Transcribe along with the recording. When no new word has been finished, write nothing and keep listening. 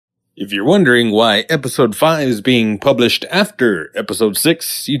If you're wondering why episode 5 is being published after episode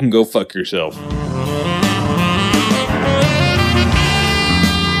 6, you can go fuck yourself.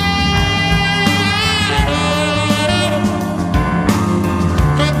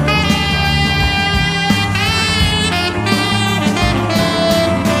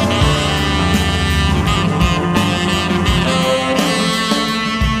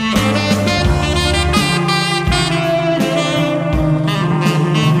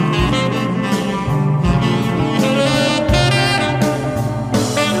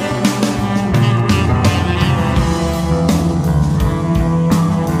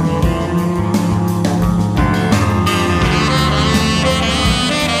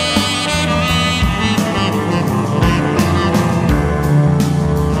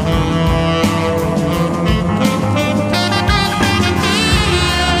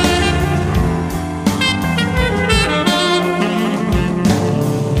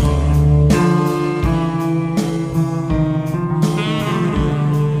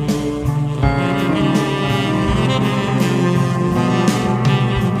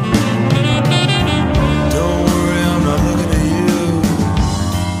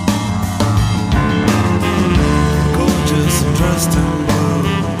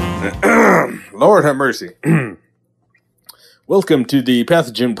 Lord have mercy. Welcome to the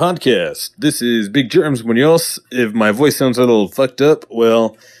Pathogen podcast. This is Big Germs Munoz. If my voice sounds a little fucked up,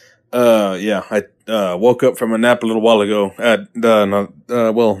 well, I woke up from a nap a little while ago. I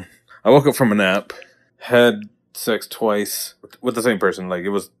woke up from a nap, had sex twice with the same person. Like, it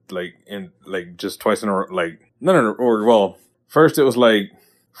was just twice in a row. First it was like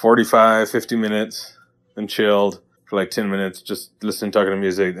 45, 50 minutes and chilled for like 10 minutes, just listening, talking to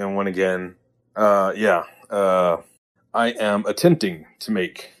music, and one again. I am attempting to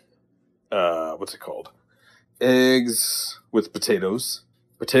make, eggs with potatoes.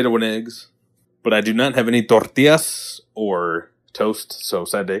 Potato and eggs. But I do not have any tortillas or toast, so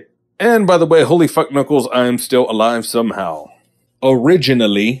sad day. And by the way, holy fuck knuckles, I am still alive somehow.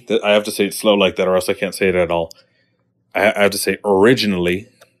 Originally, I have to say it slow like that or else I can't say it at all. I have to say originally.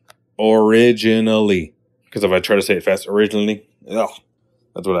 Because if I try to say it fast, originally, that's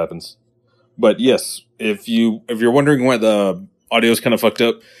what happens. But yes, if you're wondering why the audio is kind of fucked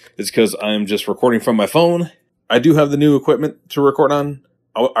up, it's because I'm just recording from my phone. I do have the new equipment to record on.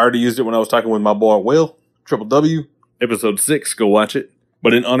 I already used it when I was talking with my boy Will, Triple W, episode 6, go watch it.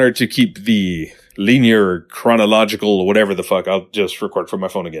 But in honor to keep the linear, chronological, whatever the fuck, I'll just record from my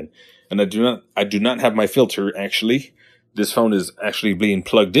phone again. And I do not have my filter, actually. This phone is actually being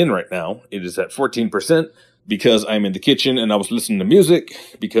plugged in right now. It is at 14%. Because I'm in the kitchen and I was listening to music,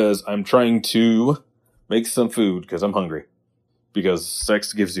 because I'm trying to make some food because I'm hungry. Because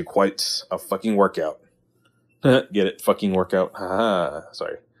sex gives you quite a fucking workout. Get it? Fucking workout. Haha.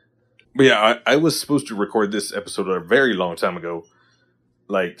 Sorry. But yeah, I was supposed to record this episode a very long time ago.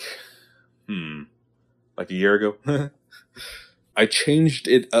 Like a year ago. I changed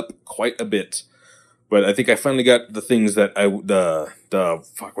it up quite a bit. But I think I finally got the things that what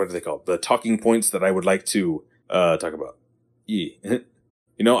are they called? The talking points that I would like to talk about. Yeah.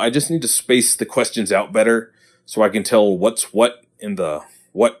 I just need to space the questions out better so I can tell what's what in the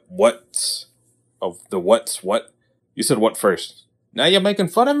what's of the what's what. You said what first? Now you're making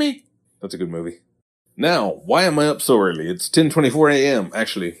fun of me? That's a good movie. Now, why am I up so early? It's 10:24 a.m.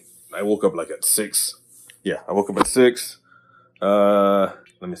 Actually, I woke up like at 6. Yeah, I woke up at 6.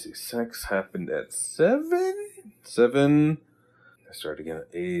 Let me see. Sex happened at 7? 7. I started again at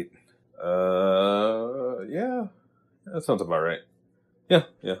 8. Yeah. That sounds about right. Yeah.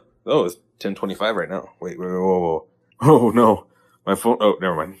 Oh, it's 10:25 right now. Wait, whoa. Oh, no. My phone,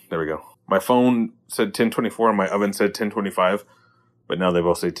 never mind. There we go. My phone said 10:24 and my oven said 10:25. But now they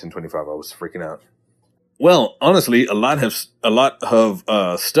both say 10:25. I was freaking out. Well, honestly, a lot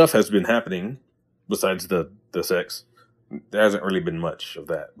of stuff has been happening besides the sex. There hasn't really been much of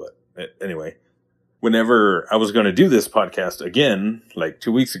that, but anyway, whenever I was going to do this podcast again, like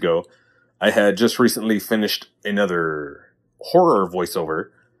 2 weeks ago, I had just recently finished another horror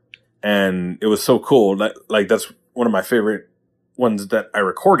voiceover, and it was so cool. Like that's one of my favorite ones that I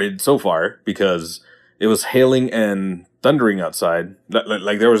recorded so far, because it was hailing and thundering outside.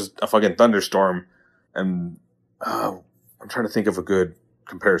 Like there was a fucking thunderstorm, and I'm trying to think of a good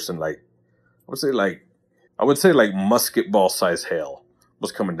comparison. Like, I would say musket ball size hail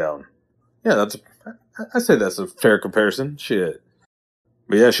was coming down. Yeah, I'd say that's a fair comparison. Shit.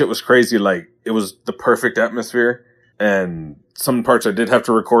 But yeah, shit was crazy. Like, it was the perfect atmosphere. And some parts I did have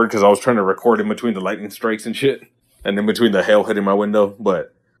to record because I was trying to record in between the lightning strikes and shit. And in between the hail hitting my window.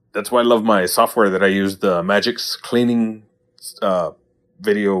 But that's why I love my software that I use, the Magic's cleaning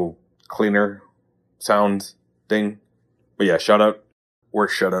video cleaner sounds thing. But yeah, shout out.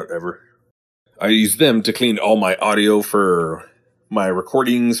 Worst shout out ever. I use them to clean all my audio for my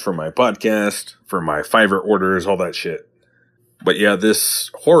recordings, for my podcast, for my Fiverr orders, all that shit. But yeah, this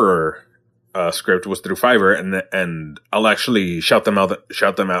horror script was through Fiverr, and I'll actually shout them out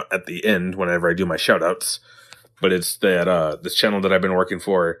at the end whenever I do my shout outs. But it's that this channel that I've been working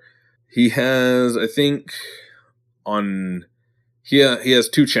for. He has, I think, he has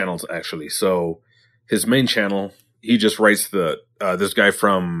 2 channels actually. So his main channel, he just writes this guy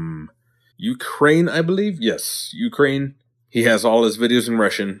from Ukraine, I believe. Yes, Ukraine. He has all his videos in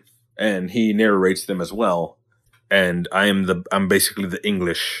Russian, and he narrates them as well. And I'm basically the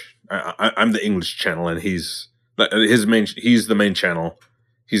English. I'm the English channel, and he's the main channel.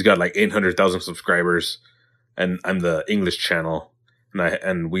 He's got like 800,000 subscribers, and I'm the English channel.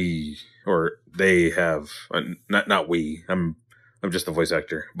 They have not we. I'm just the voice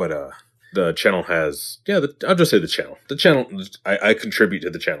actor, but the channel has I'll just say the channel. The channel I contribute to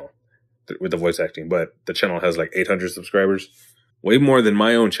the channel with the voice acting, but the channel has like 800 subscribers, way more than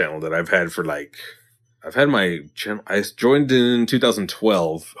my own channel that I've had for like. I've had my channel. I joined in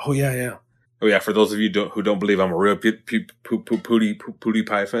 2012. Oh yeah. For those of you who don't believe I'm a real Pootie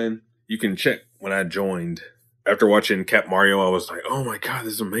Pie fan, you can check when I joined. After watching Cap Mario, I was like, "Oh my god,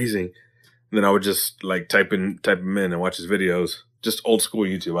 this is amazing!" And then I would just like type him in and watch his videos. Just old school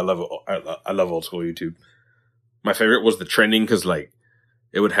YouTube. I love old school YouTube. My favorite was the trending because like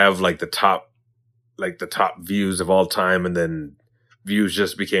it would have like the top views of all time, and then views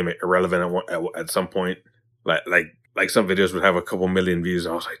just became irrelevant at some point. Like some videos would have a couple million views.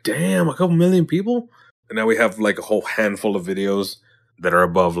 I was like, damn, a couple million people? And now we have like a whole handful of videos that are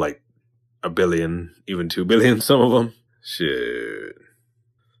above like 1 billion, even 2 billion, some of them. Shit.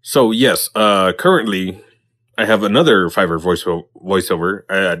 So yes, currently I have another Fiverr voiceover.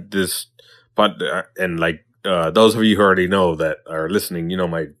 Those of you who already know that are listening, you know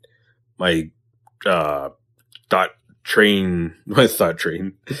my Thot train, the Thot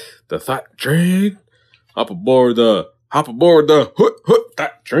train. Hop aboard the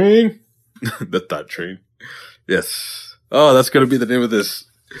Thot train. The Thot train. Yes. Oh, that's gonna be the name of this.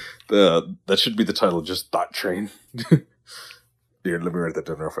 That should be the title, just Thot train. Here, let me write that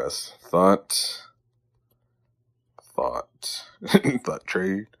down real fast. Thot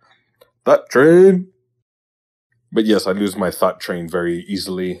train. Thot train. But yes, I lose my Thot train very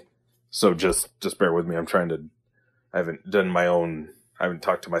easily. So just bear with me. I haven't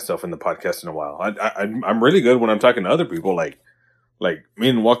talked to myself in the podcast in a while. I'm really good when I'm talking to other people. Like me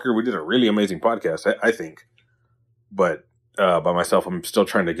and Walker, we did a really amazing podcast, I think. But by myself, I'm still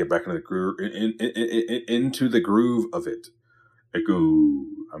trying to get back into the groove, into the groove of it.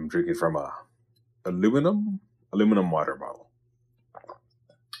 I'm drinking from a aluminum water bottle.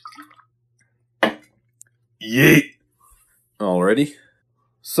 Yeet! Alrighty.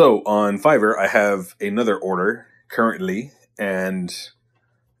 So on Fiverr, I have another order currently, and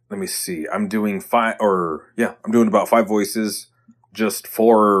let me see. I'm doing about 5 voices, just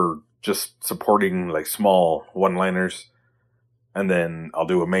supporting like small one-liners, and then I'll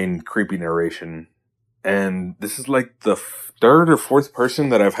do a main creepy narration. And this is like the 3rd or 4th person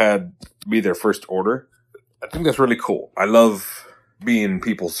that I've had be their first order. I think that's really cool. I love being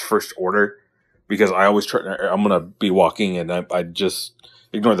people's first order because I always try. I'm gonna be walking, and I just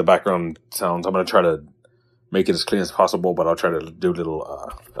ignore the background sounds. I'm gonna try to make it as clean as possible, but I'll try to do a little.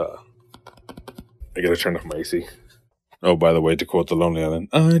 I gotta turn off my AC. Oh, by the way, to quote The Lonely Island,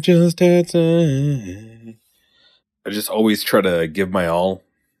 I just had time. I just always try to give my all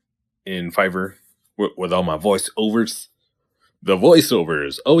in Fiverr with all my voiceovers. The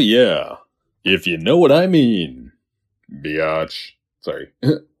voiceovers, oh yeah, if you know what I mean, biatch. Sorry.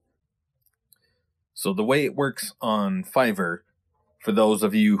 So the way it works on Fiverr, for those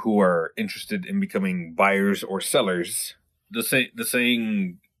of you who are interested in becoming buyers or sellers, the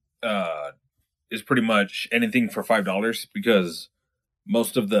saying is pretty much anything for $5, because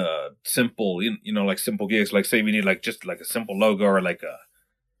most of the simple, like simple gigs, like say we need like just like a simple logo or like a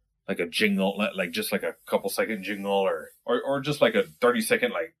jingle, like just like a couple second jingle or just like a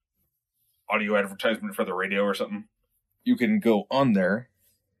 30-second like audio advertisement for the radio or something. You can go on there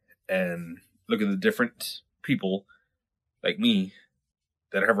and look at the different people like me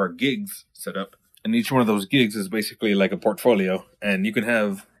that have our gigs set up. And each one of those gigs is basically like a portfolio. And you can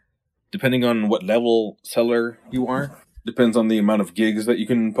have, depending on what level seller you are, depends on the amount of gigs that you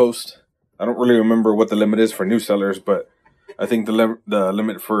can post. I don't really remember what the limit is for new sellers, but I think the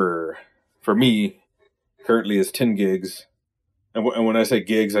limit for me currently is 10 gigs. And when I say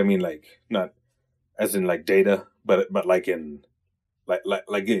gigs, I mean like not as in like data, but like in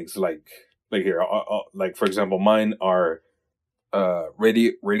like gigs, like here, like for example, mine are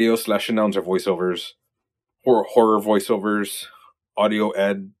radio/announcer voiceovers, horror voiceovers, audio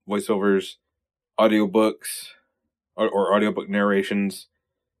ad voiceovers, audiobooks or audiobook narrations,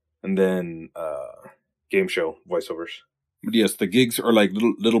 and then game show voiceovers. But yes, the gigs are like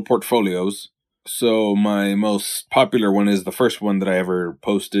little portfolios. So my most popular one is the first one that I ever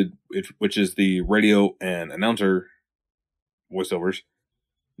posted, which is the radio and announcer voiceovers.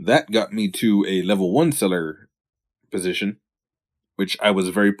 That got me to a level 1 seller position, which I was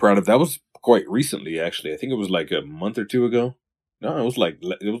very proud of. That was quite recently, actually. I think it was like a month or two ago. No, it was like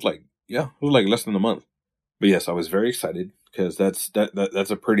less than a month. But yes, I was very excited because that's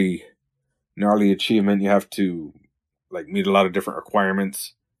a pretty gnarly achievement. You have to like meet a lot of different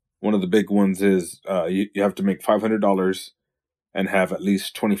requirements. One of the big ones is you have to make $500 and have at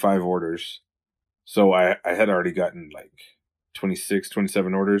least 25 orders. So I had already gotten like 26,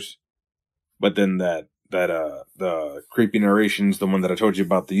 27 orders. But then the creepy narrations, the one that I told you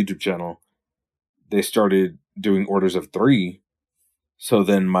about, the YouTube channel, they started doing orders of 3. So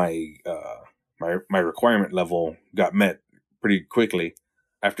then my requirement level got met pretty quickly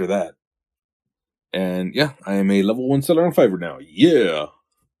after that. And yeah, I am a level 1 seller on Fiverr now. Yeah.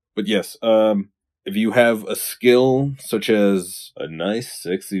 But yes, if you have a skill such as a nice,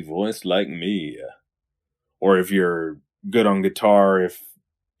 sexy voice like me, or if you're good on guitar, if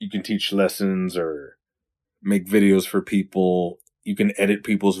you can teach lessons or make videos for people, you can edit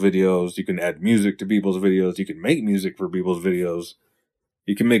people's videos, you can add music to people's videos, you can make music for people's videos,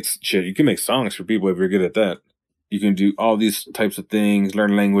 you can make songs for people if you're good at that. You can do all these types of things,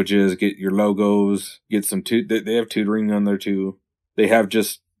 learn languages, get your logos, get some they have tutoring on there too. They have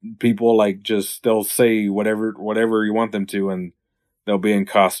just people like they'll say whatever you want them to, and they'll be in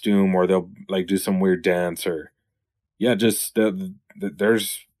costume or they'll like do some weird dance or it's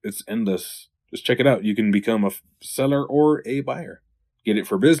endless. Just check it out. You can become a seller or a buyer. Get it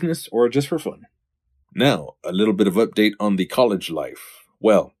for business or just for fun. Now, a little bit of update on the college life.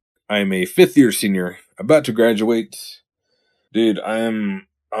 Well, I am a 5th year senior, about to graduate. Dude, I am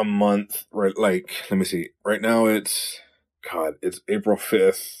a month, right? Like, let me see. Right now it's April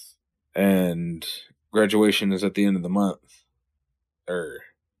 5th, and graduation is at the end of the month.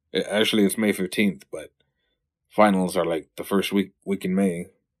 Actually, it's May 15th, but finals are like the first week in May.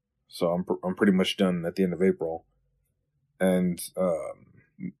 So I'm pretty much done at the end of April, and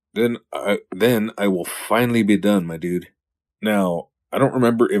then I will finally be done, my dude. Now I don't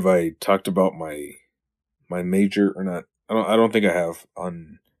remember if I talked about my major or not. I don't think I have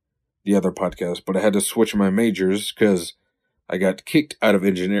on the other podcast, but I had to switch my majors because I got kicked out of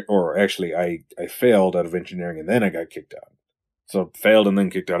engineering, or actually I failed out of engineering and then I got kicked out. So failed and then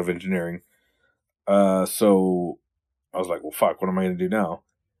kicked out of engineering. So I was like, well, fuck, what am I going to do now?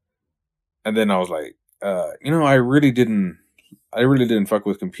 And then I was like, I really didn't fuck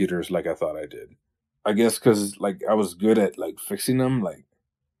with computers like I thought I did. I guess because like I was good at like fixing them. Like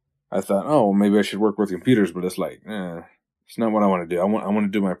I thought, oh, maybe I should work with computers, but it's like, it's not what I want to do. I want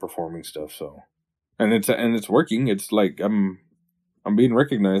to do my performing stuff. So, and it's working. It's like I'm being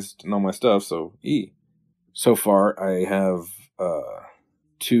recognized in all my stuff. So, so far I have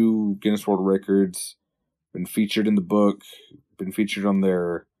 2 Guinness World Records, been featured in the book, been featured on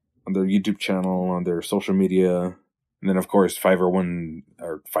their YouTube channel, on their social media, and then of course Fiverr 1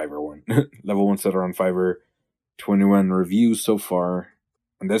 level 1 seller on Fiverr, 21 reviews so far,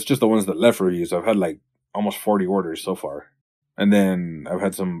 and that's just the ones that left reviews. I've had like almost 40 orders so far, and then I've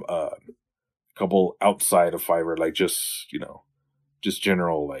had some couple outside of Fiverr, like just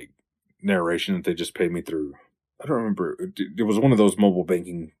general like narration that they just paid me through. I don't remember. It was one of those mobile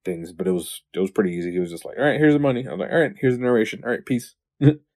banking things, but it was pretty easy. He was just like, all right, here's the money. I was like, all right, here's the narration. All right, peace.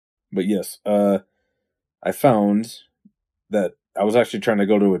 But yes, I found that I was actually trying to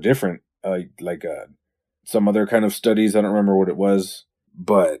go to a different, some other kind of studies. I don't remember what it was,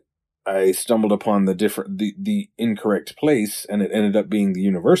 but I stumbled upon the incorrect place, and it ended up being the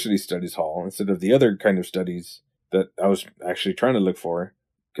university studies hall instead of the other kind of studies that I was actually trying to look for,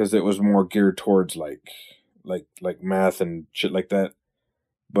 because it was more geared towards like math and shit like that.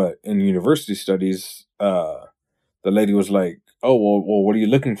 But in university studies, the lady was like, oh, well, what are you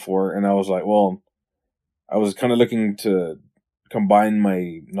looking for? And I was like, well, I was kind of looking to combine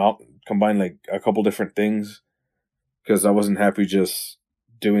like a couple different things, because I wasn't happy just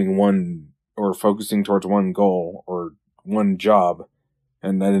doing one or focusing towards one goal or one job.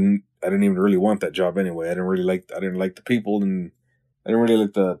 And I didn't even really want that job anyway. I didn't like the people, and I didn't really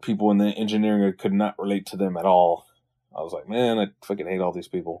like the people in the engineering. I could not relate to them at all. I was like, man, I fucking hate all these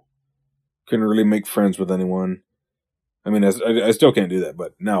people. Couldn't really make friends with anyone. I mean, I still can't do that,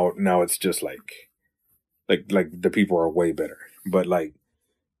 but now it's just like the people are way better. But like,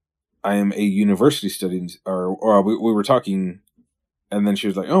 I am a university studies, or we were talking, and then she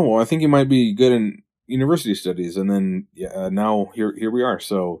was like, "Oh, well, I think you might be good in university studies," and then now here we are.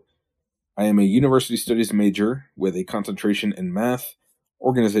 So I am a university studies major with a concentration in math,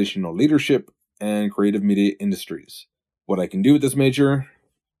 organizational leadership, and creative media industries. What I can do with this major,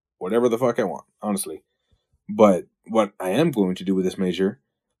 whatever the fuck I want, honestly. But what I am going to do with this major,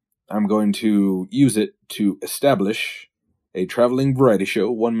 I'm going to use it to establish a traveling variety show,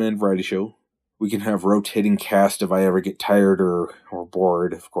 one-man variety show. We can have rotating cast if I ever get tired or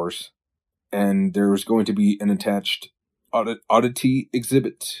bored, of course. And there's going to be an attached oddity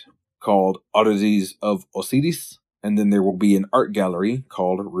exhibit called Oddities of Osiris. And then there will be an art gallery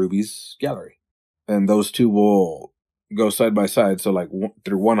called Ruby's Gallery. And those two will go side by side. So like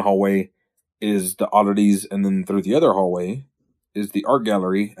through one hallway is the oddities, and then through the other hallway is the art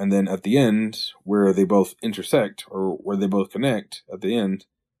gallery, and then at the end, where they both intersect or where they both connect at the end,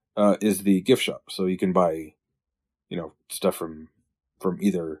 is the gift shop. So you can buy, stuff from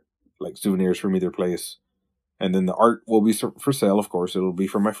either, like souvenirs from either place, and then the art will be for sale. Of course, it'll be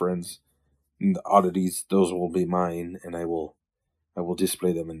for my friends. And the oddities, those will be mine, and I will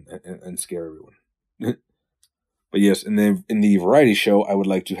display them and scare everyone. But yes, in the variety show, I would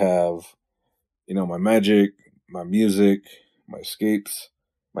like to have, my magic, my music, my escapes,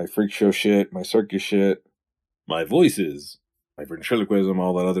 my freak show shit, my circus shit, my voices, my ventriloquism,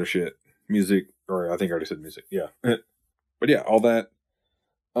 all that other shit. Music, or I think I already said music, yeah. But yeah, all that.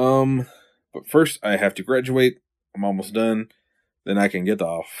 But first I have to graduate. I'm almost done. Then I can get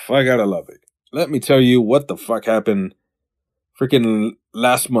the fuck out of Lubbock. Let me tell you what the fuck happened freaking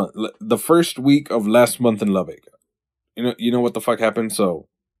last month. The first week of last month in Lubbock. You know what the fuck happened? So,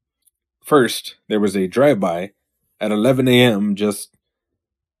 first, there was a drive-by at 11 a.m. just,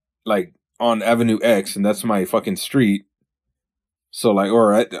 like, on Avenue X, and that's my fucking street. So, like,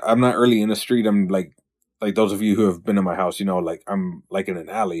 I'm not early in the street. I'm, like those of you who have been in my house, like, I'm, like, in an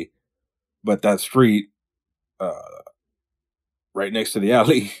alley. But that street, right next to the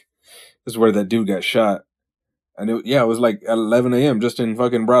alley, is where that dude got shot. And it was, like, at 11 a.m., just in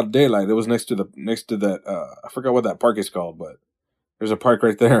fucking broad daylight. It was next to that, I forgot what that park is called, but there's a park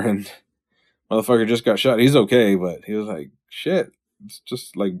right there, and motherfucker just got shot. He's okay, but he was like, shit. It's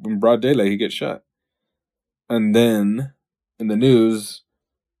just like in broad daylight, he gets shot. And then in the news,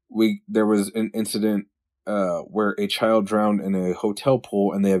 there was an incident where a child drowned in a hotel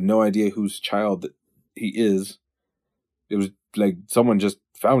pool, and they have no idea whose child he is. It was like someone just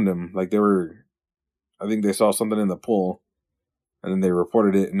found him. Like I think they saw something in the pool, and then they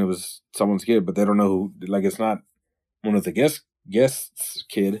reported it, and it was someone's kid, but they don't know who. Like, it's not one of the guests'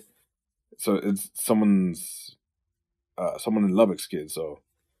 kid. So it's someone in Lubbock's kid. So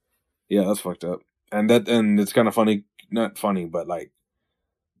yeah, that's fucked up. And it's kind of funny, not funny, but like,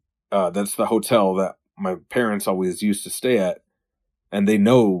 that's the hotel that my parents always used to stay at, and they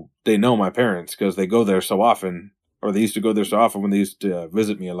know my parents because they go there so often, or they used to go there so often when they used to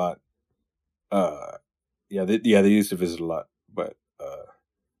visit me a lot. They used to visit a lot, but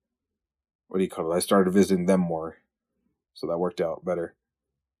what do you call it? I started visiting them more, so that worked out better,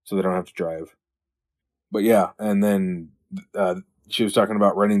 so they don't have to drive. But yeah, and then she was talking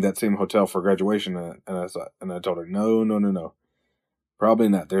about renting that same hotel for graduation, and I told her, no, probably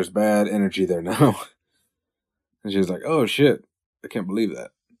not. There's bad energy there now. And she was like, oh shit, I can't believe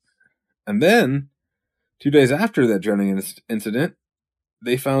that. And then 2 days after that drowning incident,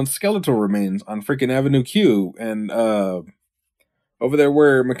 they found skeletal remains on freaking Avenue Q and over there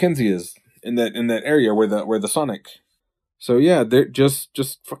where Mackenzie is, in that area where the Sonic. So yeah, they're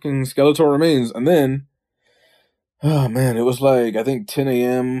just fucking skeletal remains. And then, oh man, it was like, I think 10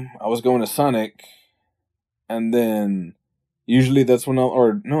 a.m. I was going to Sonic, and then usually that's when it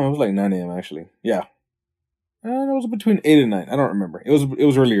was like 9 a.m. actually. Yeah. It was between 8 and 9. I don't remember. It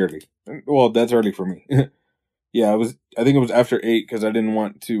was really early. Well, that's early for me. Yeah, I think it was after 8 because I didn't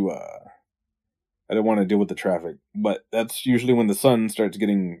want to deal with the traffic. But that's usually when the sun starts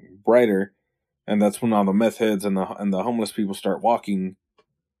getting brighter, and that's when all the meth heads and the homeless people start walking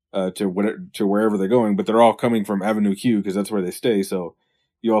to wherever they're going. But they're all coming from Avenue Q because that's where they stay. So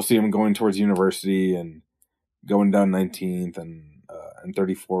you all see them going towards University and going down 19th and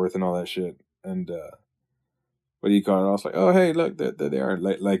 34th and all that shit. And what do you call it? I was like, oh hey, look, there they are.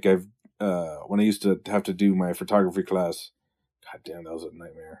 Like I've when I used to have to do my photography class. God damn, that was a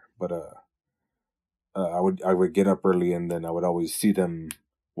nightmare. But I would get up early, and then I would always see them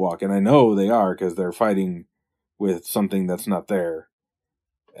walk, and I know they are because they're fighting with something that's not there,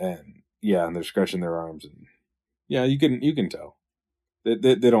 and yeah, and they're scratching their arms, and Yeah, you can tell.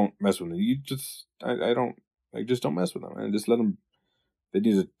 They don't mess with me. You just I don't like just don't mess with them. And just let them. They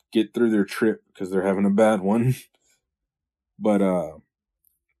need to get through their trip because they're having a bad one. But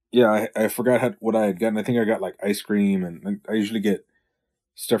yeah, I forgot what I had gotten. I think I got like ice cream, and I usually get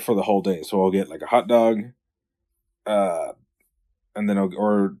stuff for the whole day. So I'll get like a hot dog, uh, and then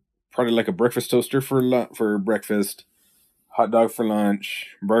or probably like a breakfast toaster for breakfast, hot dog for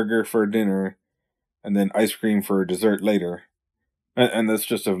lunch, burger for dinner, and then ice cream for dessert later. And that's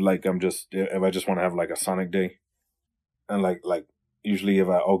just of like I'm just if I just want to have like a Sonic day, and like usually if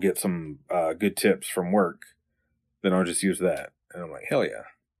I'll get some good tips from work, then I'll just use that, and I'm like hell yeah.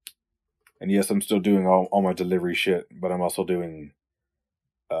 And yes, I'm still doing all my delivery shit, but I'm also doing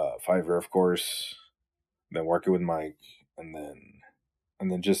Fiverr, of course, then working with Mike, and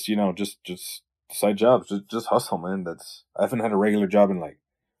then just just side jobs, just hustle, man. That's I haven't had a regular job in like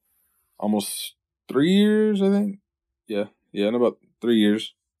almost 3 years, I think. Yeah, yeah, in about 3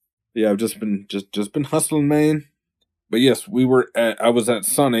 years. Yeah, I've just been just been hustling, man. But yes, I was at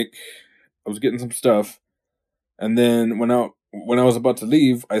Sonic. I was getting some stuff, and then when I was about to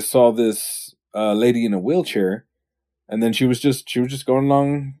leave, I saw this lady in a wheelchair, and then she was just going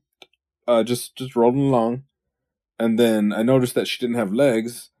along, just rolling along, and then I noticed that she didn't have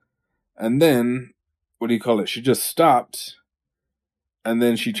legs, and then what do you call it? She just stopped, and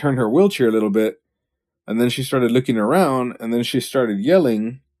then she turned her wheelchair a little bit, and then she started looking around, and then she started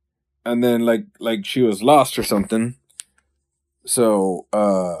yelling, and then like she was lost or something. So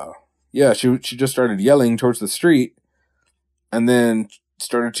yeah, she just started yelling towards the street, and then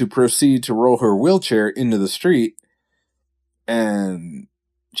started to proceed to roll her wheelchair into the street, and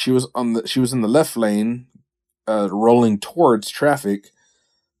she was in the left lane, rolling towards traffic.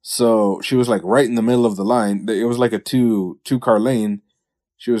 So she was like right in the middle of the line. It was like a two car lane.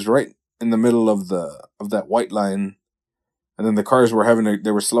 She was right in the middle of that white line, and then the cars were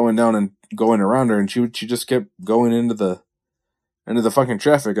they were slowing down and going around her, and she just kept going into the fucking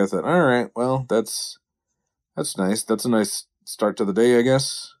traffic. I thought, all right, well, that's nice. That's a nice start to the day, I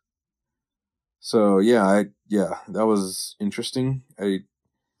guess. So yeah, that was interesting. I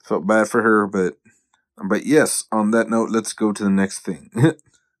felt bad for her, but yes. On that note, let's go to the next thing.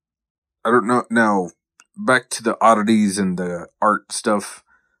 I don't know now. Back to the oddities and the art stuff.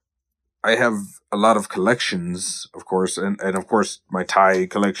 I have a lot of collections, of course, and of course my tie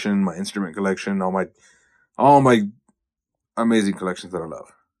collection, my instrument collection, all my amazing collections that I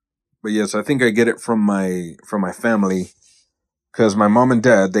love. But yes, I think I get it from my family because my mom and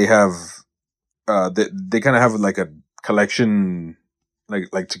dad they have they kind of have like a collection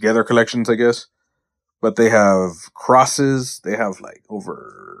like together collections, I guess. But they have crosses. They have like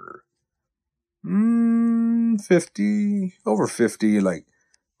over 50 over 50 like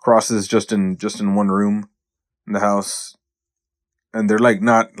crosses just in one room in the house, and they're like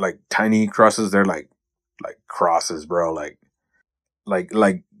not like tiny crosses. They're like crosses, bro. Like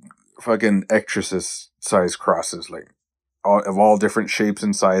fucking exorcist size crosses, like all different shapes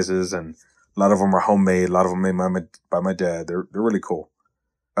and sizes, and a lot of them are homemade. A lot of them made by my dad. They're really cool.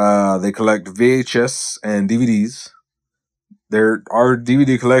 They collect VHS and DVDs. Our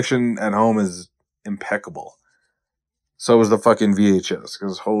DVD collection at home is impeccable. So is the fucking VHS,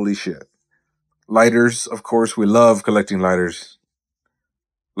 because holy shit. Lighters, of course, we love collecting lighters.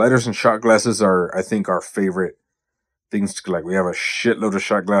 Lighters and shot glasses are, I think, our favorite things to collect. We have a shitload of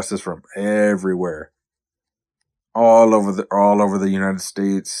shot glasses from everywhere, all over the United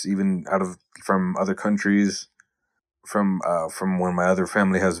States, even out of from other countries. From when my other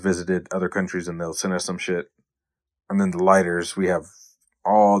family has visited other countries, and they'll send us some shit. And then the lighters, we have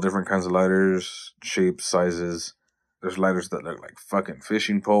all different kinds of lighters, shapes, sizes. There's lighters that look like fucking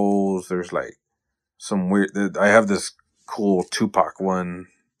fishing poles. There's like some weird. I have this cool Tupac one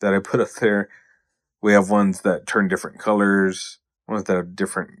that I put up there. We have ones that turn different colors, ones that have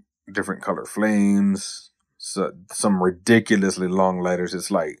different color flames. So some ridiculously long lighters.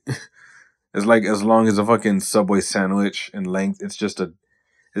 It's like it's like as long as a fucking Subway sandwich in length. It's just a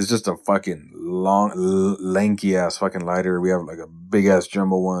fucking long, lanky ass fucking lighter. We have like a big ass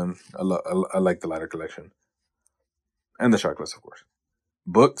jumbo one. I like the lighter collection and the chocolates, of course.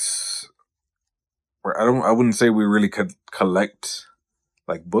 Books. Where I wouldn't say we really could collect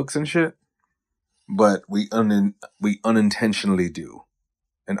like books and shit, but we unintentionally do,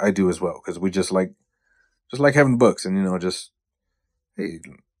 and I do as well because we just like having books, and just hey,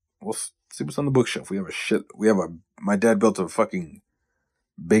 we'll see what's on the bookshelf. We have a shit. We have a My dad built a fucking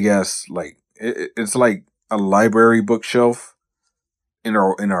big ass like it's like a library bookshelf in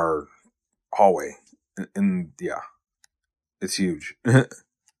our hallway. And yeah, it's huge.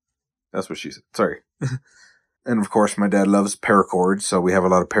 That's what she said. Sorry. And of course, my dad loves paracord, so we have a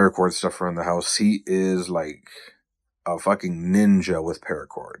lot of paracord stuff around the house. He is like a fucking ninja with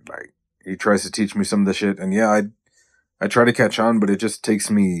paracord. Like, he tries to teach me some of the shit, and yeah, I try to catch on, but it just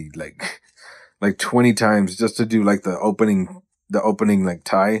takes me like 20 times just to do like the opening like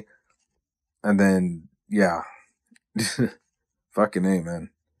tie, and then yeah, fucking A,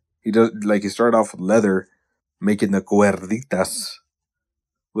 man. He does like he started off with leather, making the cuerditas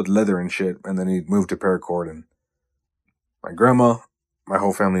with leather and shit, and then he moved to paracord. And my grandma, my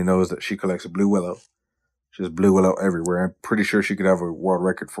whole family knows that she collects blue willow. She has blue willow everywhere. I'm pretty sure she could have a world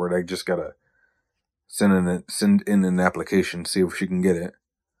record for it. I just gotta send in an application, see if she can get it.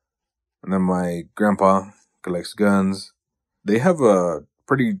 And then my grandpa collects guns. They have a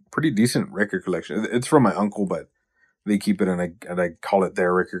pretty decent record collection. It's from my uncle, but they keep it, and I call it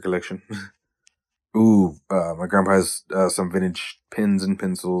their record collection. Ooh, my grandpa has some vintage pens and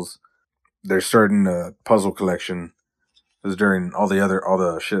pencils. They're starting a puzzle collection. Because during all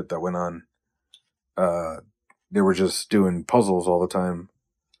the shit that went on, uh, they were just doing puzzles all the time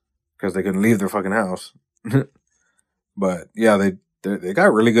because they couldn't leave their fucking house. But yeah, they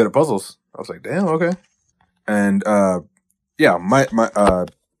got really good at puzzles. I was like, damn, okay. And yeah, my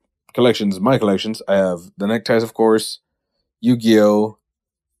collections. My collections. I have the neckties, of course, Yu-Gi-Oh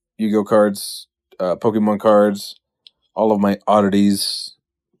cards, Pokemon cards, all of my oddities.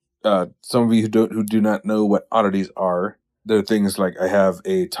 Some of you who do not know what oddities are, they're things like I have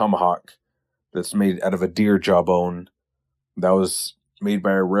a tomahawk that's made out of a deer jawbone that was made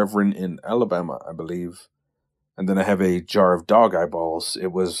by a reverend in Alabama, I believe. And then I have a jar of dog eyeballs.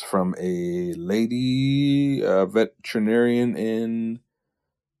 It was from a lady, veterinarian in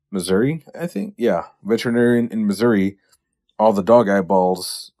Missouri, I think. Yeah, veterinarian in Missouri. All the dog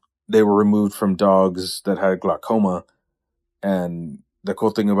eyeballs, they were removed from dogs that had glaucoma. And the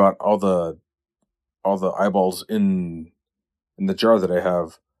cool thing about all the eyeballs in the jar that I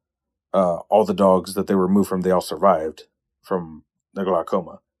have, all the dogs that they were removed from, they all survived from the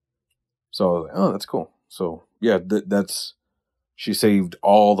glaucoma. So I was like, oh, that's cool. So yeah, that's she saved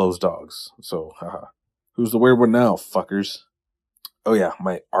all those dogs. So haha. Who's the weird one now, fuckers? Oh yeah,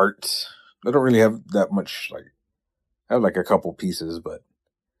 my art. I don't really have that much. Like, I have like a couple pieces, but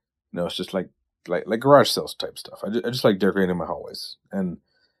no, it's just like garage sales type stuff. I just like decorating my hallways and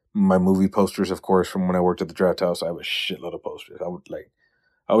my movie posters, of course, from when I worked at the draft house. I have a shitload of posters. I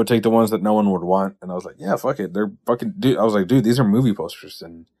would take the ones that no one would want, and I was like, yeah, fuck it, they're fucking dude. I was like, dude, these are movie posters,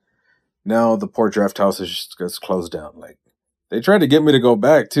 and now the poor draft house is just gets closed down. Like, they tried to get me to go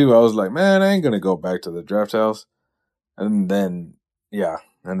back too. I was like, man, I ain't gonna go back to the draft house. And then yeah,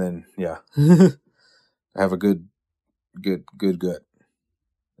 I have a good.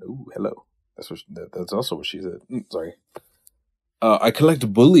 Ooh, hello. That's also what she said. Sorry. I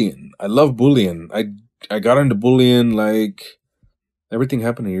collect bullion. I love bullion. I got into bullion like everything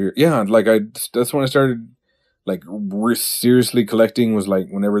happened here. Yeah, like that's when I started like seriously collecting, was like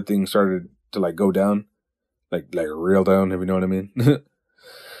when everything started to like go down, like real down, if you know what I mean.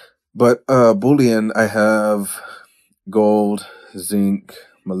 But bullion, I have gold, zinc,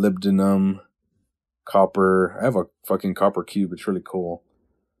 molybdenum, copper. I have a fucking copper cube. It's really cool.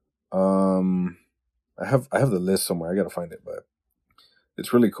 I have the list somewhere. I gotta find it, but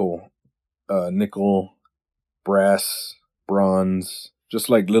it's really cool. Nickel, brass, bronze, just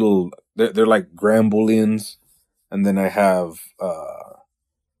like little. They're like gram bullions, and then I have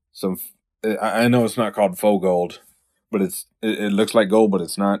some. I know it's not called faux gold, but it looks like gold, but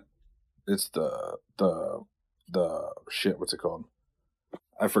it's not. It's the shit. What's it called?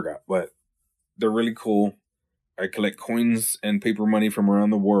 I forgot, but they're really cool. I collect coins and paper money from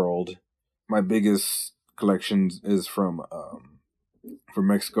around the world. My biggest collection is from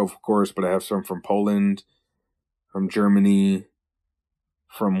Mexico, of course, but I have some from Poland, from Germany,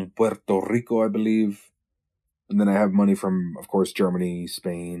 from Puerto Rico, I believe. And then I have money from, of course, Germany,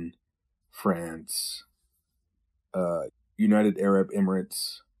 Spain, France, United Arab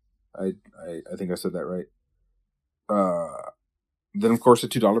Emirates. I think I said that right. Then, of course, a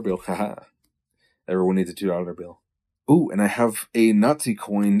 $2 bill. Haha. Everyone needs a $2 bill. Ooh, and I have a Nazi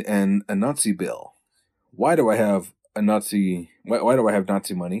coin and a Nazi bill. Why do I have a Nazi? Why do I have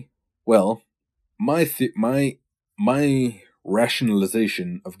Nazi money? Well, my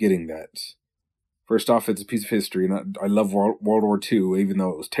rationalization of getting that. First off, it's a piece of history, and I love World War II, even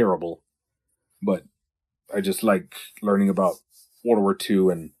though it was terrible. But I just like learning about World War II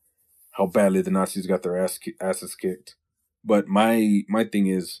and how badly the Nazis got their asses kicked. But my thing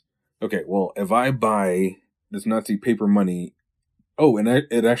is, okay, well, if I buy this Nazi paper money, oh, and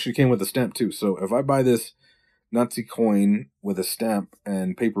it actually came with a stamp too. So if I buy this Nazi coin with a stamp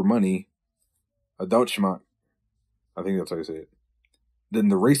and paper money, a Deutschmark, I think that's how you say it. Then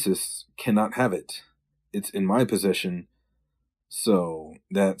the racists cannot have it. It's in my possession. So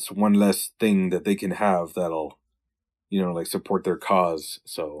that's one less thing that they can have that'll, like support their cause.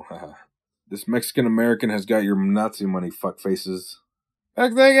 So, this Mexican American has got your Nazi money, fuck faces.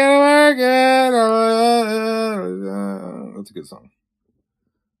 Mexican American! That's a good song.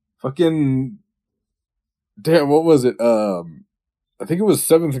 Fucking, damn, what was it? I think it was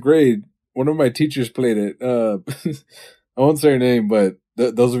 7th grade. One of my teachers played it. I won't say her name, but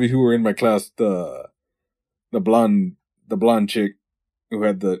those of you who were in my class, the blonde chick who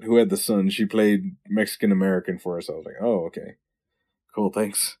had the son, she played Mexican American for us. I was like, oh, okay, cool,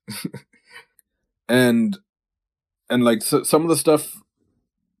 thanks. and like some of the stuff,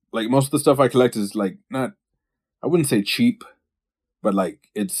 like most of the stuff I collect is like not, I wouldn't say cheap, but like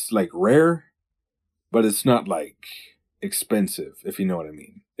it's like rare, but it's not like expensive, if you know what I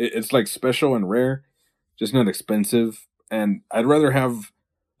mean. It's like special and rare, just not expensive. And I'd rather have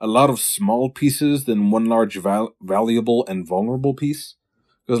a lot of small pieces than one large valuable and vulnerable piece.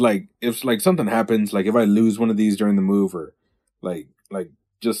 Because like if like something happens, like if I lose one of these during the move, or like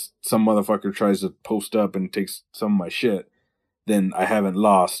just some motherfucker tries to post up and takes some of my shit, then I haven't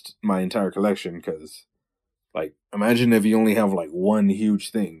lost my entire collection. Because like imagine if you only have like one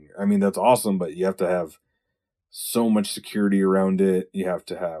huge thing. I mean, that's awesome, but you have to have so much security around it. You have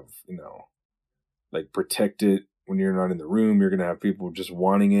to have, like protect it. When you're not in the room, you're gonna have people just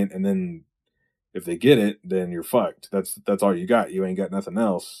wanting it, and then if they get it, then you're fucked. That's all you got. You ain't got nothing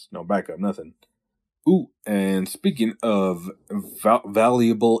else. No backup, nothing. Ooh, and speaking of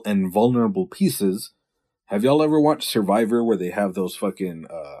valuable and vulnerable pieces, have y'all ever watched Survivor, where they have those fucking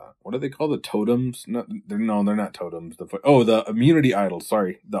what are they called? The totems? They're not totems. The immunity idols.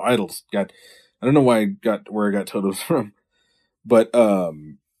 Sorry, the idols. God, I don't know where I got totems from, but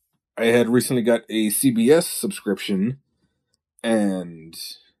I had recently got a CBS subscription, and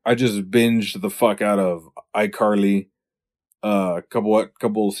I just binged the fuck out of iCarly,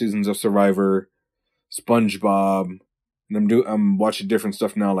 couple seasons of Survivor, SpongeBob, and I'm watching different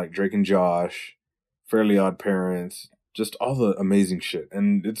stuff now like Drake and Josh, Fairly Odd Parents, just all the amazing shit.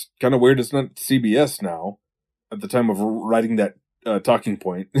 And it's kind of weird it's not CBS now. At the time of writing that talking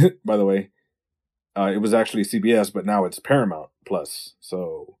point, by the way, it was actually CBS, but now it's Paramount Plus.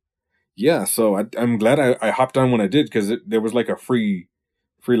 So yeah, so I'm glad I hopped on when I did, because there was like a free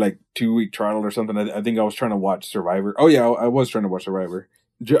like 2-week trial or something. I think I was trying to watch Survivor. Oh yeah, I was trying to watch Survivor.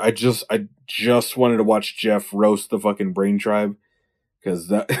 I just wanted to watch Jeff roast the fucking Brain Tribe, because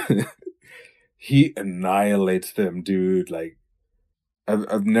that he annihilates them, dude. Like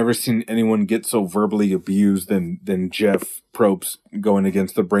I've never seen anyone get so verbally abused than Jeff Probst going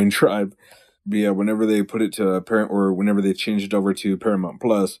against the Brain Tribe. But yeah, whenever they put it to whenever they changed it over to Paramount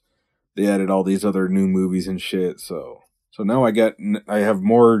Plus, they added all these other new movies and shit. So now I have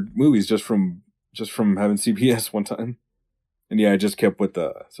more movies just from having CBS one time. And yeah, I just kept with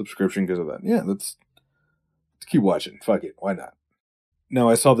the subscription because of that. Yeah, let's keep watching. Fuck it, why not? Now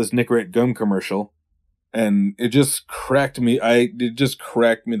I saw this Nicorette gum commercial, and it just cracked me. It just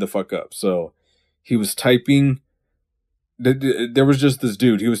cracked me the fuck up. So he was typing. There was just this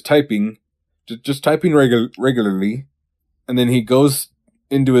dude. He was typing, just typing regularly, and then he goes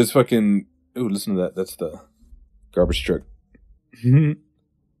into his fucking. Ooh, listen to that. That's the garbage truck.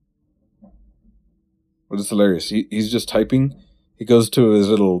 But it's hilarious. He's just typing. He goes to his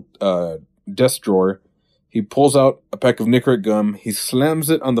little desk drawer. He pulls out a pack of Nicorette gum. He slams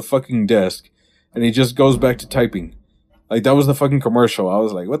it on the fucking desk, and he just goes back to typing. Like, that was the fucking commercial. I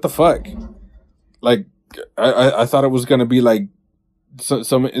was like, what the fuck? Like, I thought it was gonna be like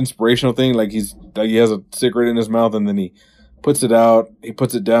some inspirational thing. Like he has a cigarette in his mouth, and then he puts it out. He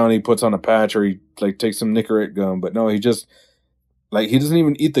puts it down. He puts on a patch, or he like takes some Nicorette gum. But no, he just he doesn't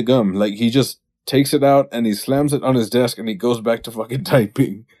even eat the gum. Like, he just takes it out and he slams it on his desk, and he goes back to fucking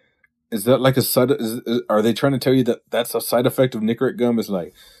typing. Is that like a side? Are they trying to tell you that that's a side effect of Nicorette gum? Is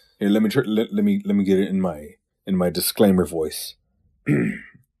like, here, let me get it in my disclaimer voice.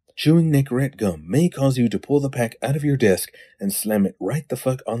 Chewing Nicorette gum may cause you to pull the pack out of your desk and slam it right the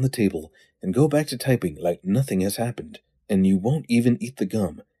fuck on the table and go back to typing like nothing has happened, and you won't even eat the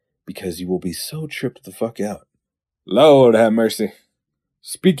gum because you will be so tripped the fuck out. Lord have mercy.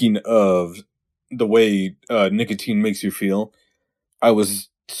 Speaking of the way nicotine makes you feel, I was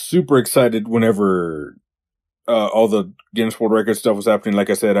super excited whenever all the Guinness World Record stuff was happening. Like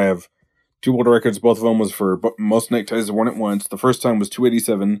I said, I have 2 world records. Both of them was for most neckties worn at once. The first time was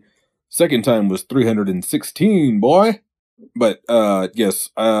 287. Second time was 316, boy. But yes,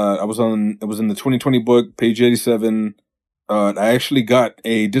 it was in the 2020 book, page 87. I actually got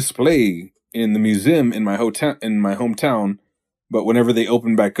a display in the museum in my hometown. But whenever they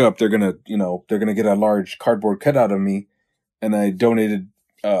open back up, they're gonna get a large cardboard cutout of me, and I donated,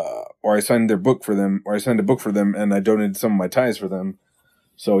 or I signed their book for them, or I signed a book for them, and I donated some of my ties for them.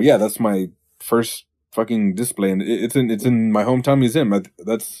 So yeah, that's my first fucking display, and it's in my hometown museum.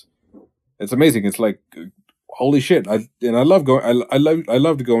 It's amazing. It's like, holy shit! I love going. I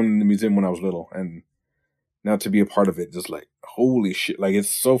loved going in the museum when I was little, and now to be a part of it, just like holy shit! Like it's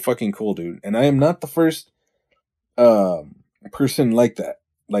so fucking cool, dude. And I am not the first person like that.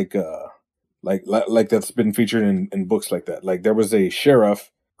 Like that's been featured in books like that. Like there was a sheriff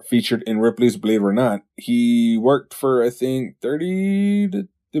featured in Ripley's Believe It or Not. He worked for, I think, 30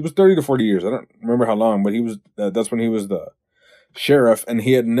 to 40 years. I don't remember how long, but he was that's when he was the sheriff, and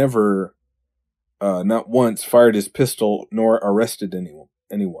he had never not once fired his pistol nor arrested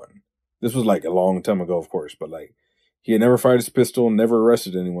anyone. This was like a long time ago, of course, but like he had never fired his pistol, never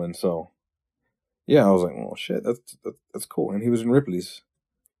arrested anyone. So yeah, I was like, well, shit, that's cool. And he was in Ripley's.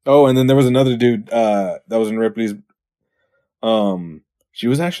 Oh, and then there was another dude that was in Ripley's. She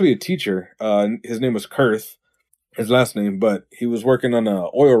was actually a teacher. His name was Kurth, his last name, but he was working on a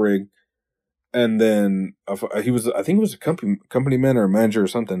oil rig, and then I think he was a company man or a manager or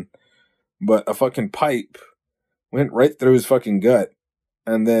something. But a fucking pipe went right through his fucking gut,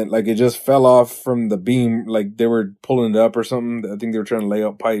 and then like it just fell off from the beam. Like they were pulling it up or something. I think they were trying to lay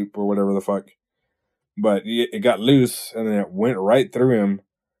out pipe or whatever the fuck. But it got loose, and then it went right through him,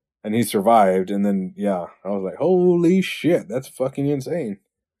 and he survived. And then yeah, I was like, holy shit, that's fucking insane.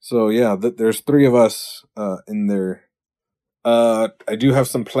 So yeah, there's 3 of us in there. I do have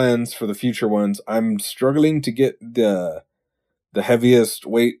some plans for the future ones. I'm struggling to get the heaviest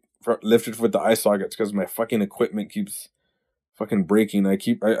weight lifted with the eye sockets because my fucking equipment keeps fucking breaking. I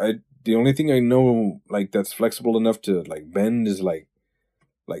the only thing I know like that's flexible enough to like bend is like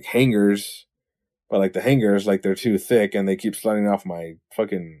hangers, but like the hangers, like they're too thick and they keep sliding off my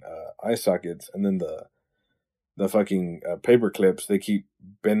fucking eye sockets, and then the fucking paper clips, they keep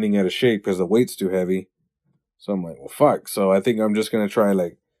bending out of shape because the weight's too heavy. So I'm like, well, fuck. So I think I'm just gonna try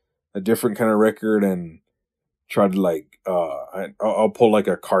like a different kind of record and try to like I'll pull like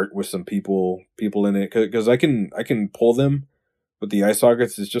a cart with some people in it because I can pull them, but the eye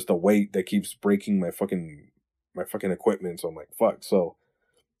sockets is just a weight that keeps breaking my fucking equipment. So I'm like, fuck. So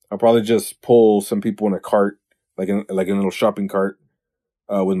I'll probably just pull some people in a cart, like a little shopping cart,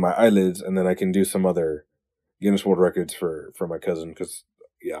 with my eyelids, and then I can do some other Guinness World Records for my cousin because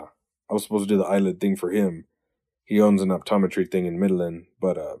yeah, I was supposed to do the eyelid thing for him. He owns an optometry thing in Midland,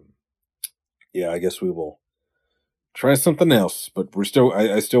 but yeah, I guess we will try something else. But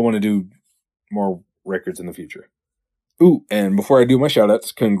I still want to do more records in the future. Ooh, and before I do my shout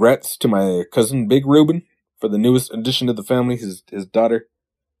outs, congrats to my cousin Big Ruben for the newest addition to the family, his daughter.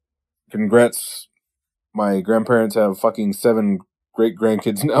 Congrats. My grandparents have fucking 7 great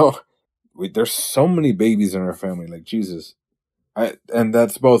grandkids now. There's so many babies in our family, like Jesus. And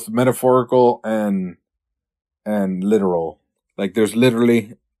that's both metaphorical and literal. Like there's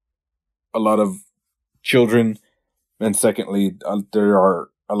literally a lot of children, and secondly, there are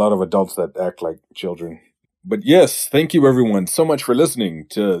a lot of adults that act like children. But yes, thank you everyone so much for listening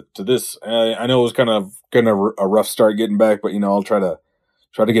to this. I know it was kind of a rough start getting back, but I'll try to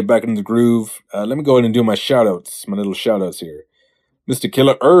get back into the groove. Let me go ahead and do my shout outs, my little shout outs here. Mr.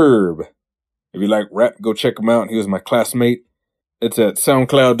 Killer Herb. If you like rap, go check him out. He was my classmate. It's at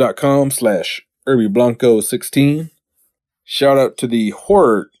soundcloud.com/ErbyBlanco16. Shout out to the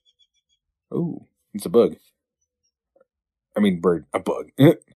horror. Oh, it's a bug. I mean, bird, a bug.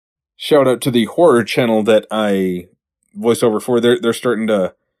 Shout out to the horror channel that I voice over for. They're starting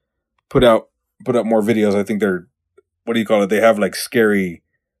to put up more videos. I think they're, what do you call it? They have like scary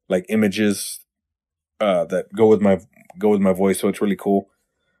like images that go with my voice, so it's really cool.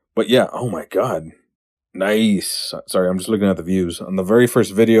 But yeah, oh my god. Nice. Sorry, I'm just looking at the views. On the very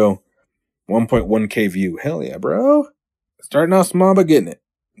first video, 1.1k view. Hell yeah, bro. Starting off small but getting it.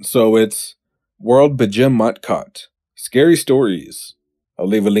 So it's World Begemot Caught. Scary stories. I'll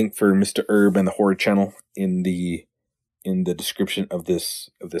leave a link for Mr. Herb and the horror channel in the description of this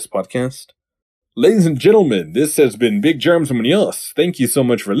podcast. Ladies and gentlemen, this has been Big Germs Munoz. Thank you so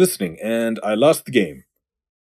much for listening, and I lost the game.